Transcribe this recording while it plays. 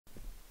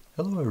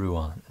Hello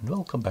everyone and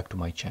welcome back to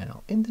my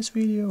channel. In this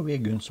video we are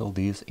going to solve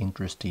this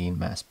interesting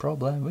math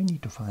problem. We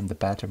need to find the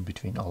pattern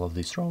between all of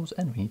these rows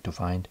and we need to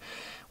find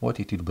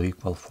what it will be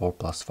equal 4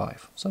 plus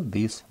 5. So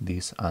this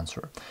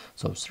answer.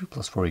 So 3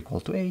 plus 4 equal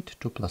to 8,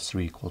 2 plus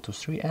 3 equal to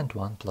 3 and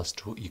 1 plus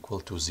 2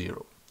 equal to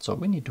 0. So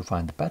we need to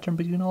find the pattern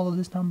between all of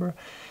this number,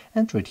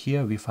 and right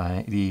here we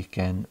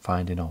can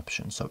find an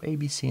option. So A,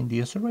 B, C, and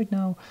D. So right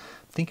now,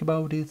 think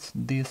about it,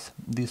 this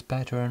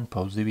pattern,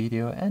 pause the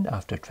video, and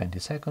after 20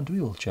 seconds we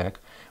will check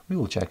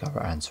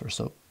our answer.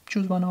 So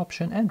choose one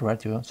option and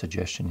write your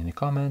suggestion in a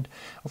comment.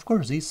 Of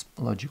course, this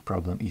logic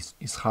problem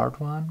is hard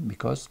one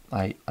because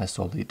I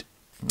solved it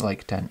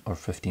like 10 or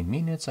 15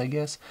 minutes, I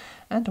guess.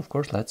 And of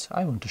course,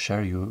 I want to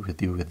share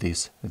with you with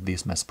this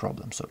math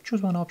problem. So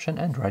choose one option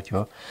and write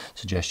your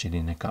suggestion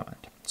in a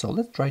comment. So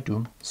let's try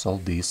to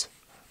solve this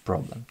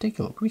problem. Take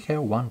a look. We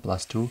have 1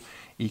 plus 2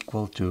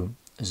 equal to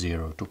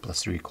 0, 2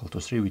 plus 3 equal to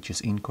 3, which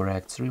is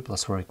incorrect, 3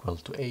 plus 4 equal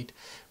to 8,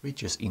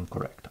 which is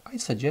incorrect. I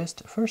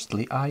suggest,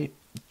 firstly, I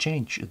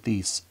change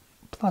this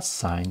plus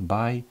sign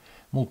by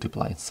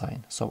multiply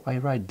sign. So I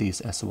write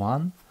this as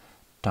 1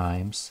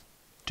 times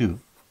 2.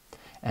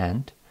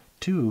 And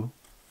 2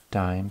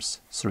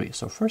 times 3.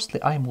 So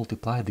firstly I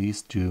multiply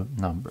these two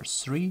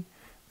numbers, 3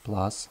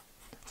 plus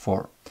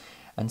 4.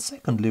 And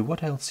secondly,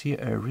 what I'll see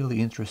a really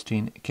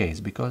interesting case,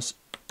 because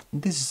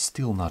this is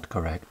still not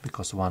correct,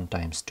 because 1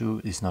 times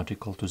 2 is not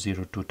equal to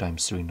 0, 2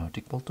 times 3 not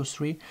equal to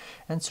 3,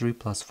 and 3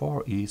 plus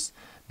 4 is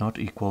not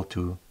equal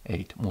to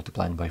 8.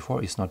 Multiplying by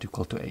 4 is not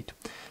equal to 8.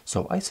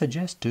 So I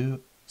suggest to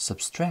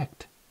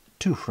subtract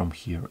 2 from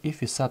here.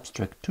 If we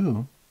subtract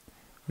 2,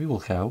 we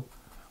will have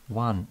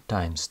 1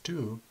 times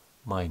 2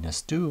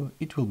 minus 2,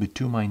 it will be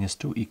 2 minus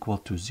 2 equal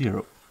to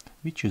 0,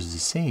 which is the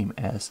same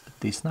as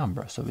this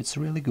number, so it's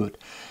really good.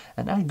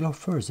 And I go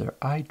further,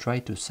 I try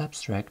to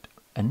subtract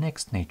a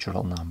next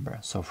natural number.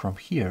 So from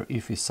here,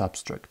 if we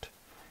subtract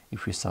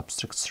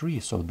 3,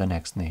 so the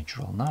next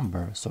natural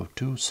number, so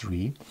 2,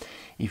 3,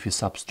 if we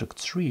subtract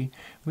 3,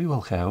 we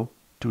will have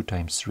 2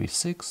 times 3,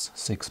 6,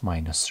 6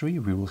 minus 3,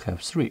 we will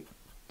have 3.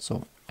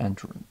 So, and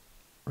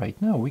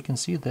right now we can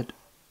see that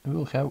we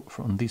will have,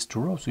 from these two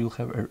rows, we will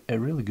have a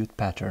really good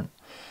pattern.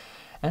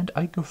 And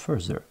I go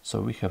further,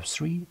 so we have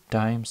 3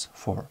 times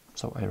 4.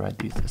 So I write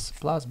this as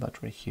plus,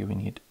 but right here we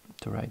need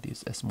to write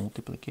this as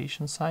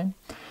multiplication sign.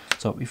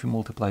 So if we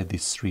multiply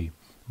this 3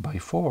 by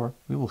 4,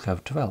 we will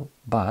have 12,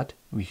 but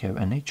we have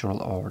a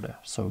natural order,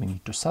 so we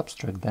need to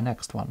subtract the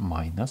next one,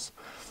 minus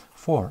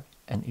 4.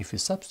 And if we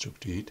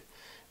subtract it,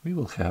 we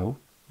will have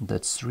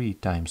that's 3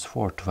 times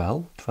 4,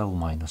 12. 12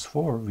 minus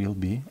 4 will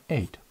be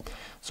 8.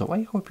 So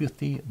I hope you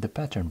see the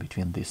pattern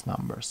between these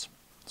numbers.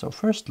 So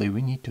firstly,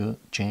 we need to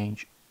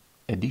change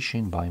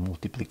addition by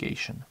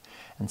multiplication.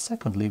 And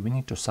secondly, we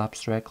need to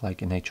subtract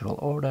like a natural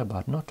order,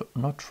 but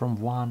not from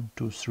 1,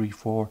 2, 3,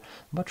 4,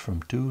 but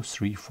from 2,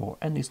 3, 4.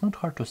 And it's not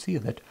hard to see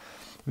that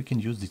we can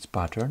use this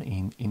pattern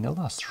in the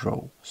last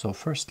row. So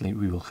firstly,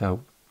 we will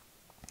have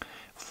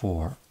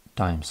 4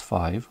 times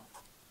 5.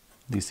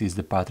 This is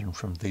the pattern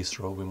from this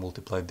row, we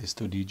multiplied these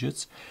two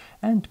digits,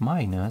 and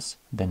minus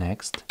the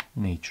next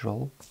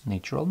natural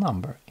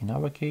number. In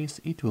our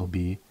case, it will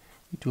be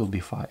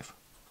 5.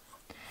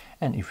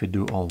 And if we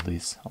do all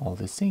these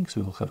things,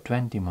 we will have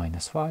 20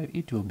 minus 5.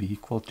 It will be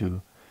equal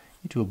to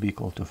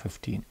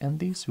 15, and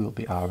this will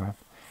be our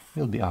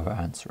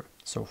answer.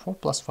 So 4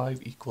 plus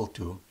 5 equal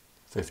to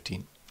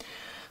 15.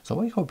 So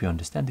I hope you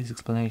understand this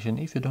explanation.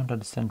 If you don't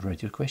understand,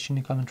 write your question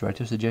in comment, write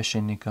your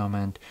suggestion in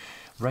comment,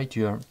 write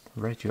your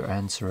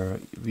answer,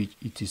 which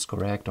it is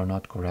correct or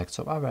not correct.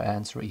 So our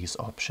answer is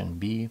option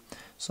B.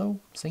 So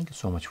thank you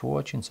so much for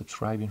watching,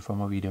 subscribing for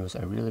more videos.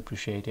 I really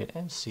appreciate it,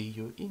 and see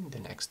you in the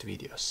next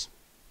videos.